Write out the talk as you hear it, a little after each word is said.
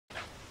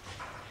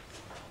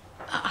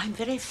I'm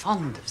very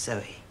fond of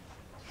Zoe.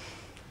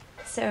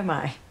 So am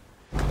I.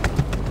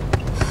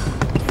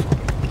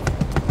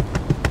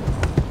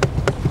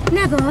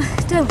 Neville,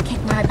 don't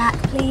kick my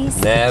back, please.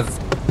 Nev,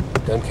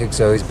 don't kick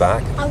Zoe's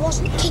back. I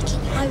wasn't kicking,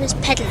 I was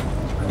pedalling.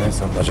 I know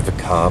it's not much of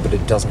a car, but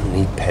it doesn't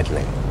need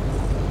peddling.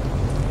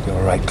 You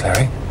all right,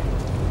 Clary?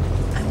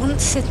 I want to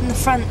sit in the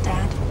front,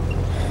 Dad.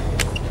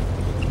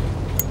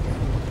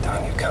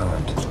 Darling, you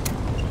can't.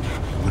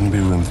 There wouldn't be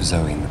room for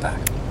Zoe in the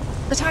back.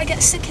 But I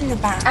get sick in the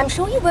back. I'm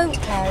sure you won't,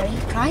 Clary.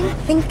 Try and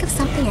think of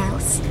something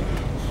else.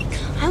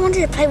 I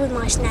wanted to play with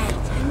my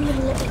snails. I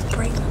wouldn't let me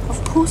bring them.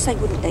 Of course I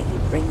wouldn't let you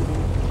bring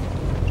them.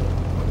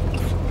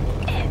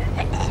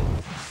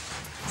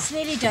 It's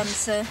nearly done,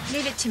 sir.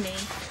 Leave it to me.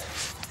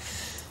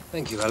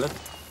 Thank you, Helen.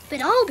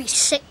 But I'll be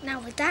sick now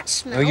with that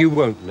smell. No, you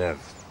won't, Nev.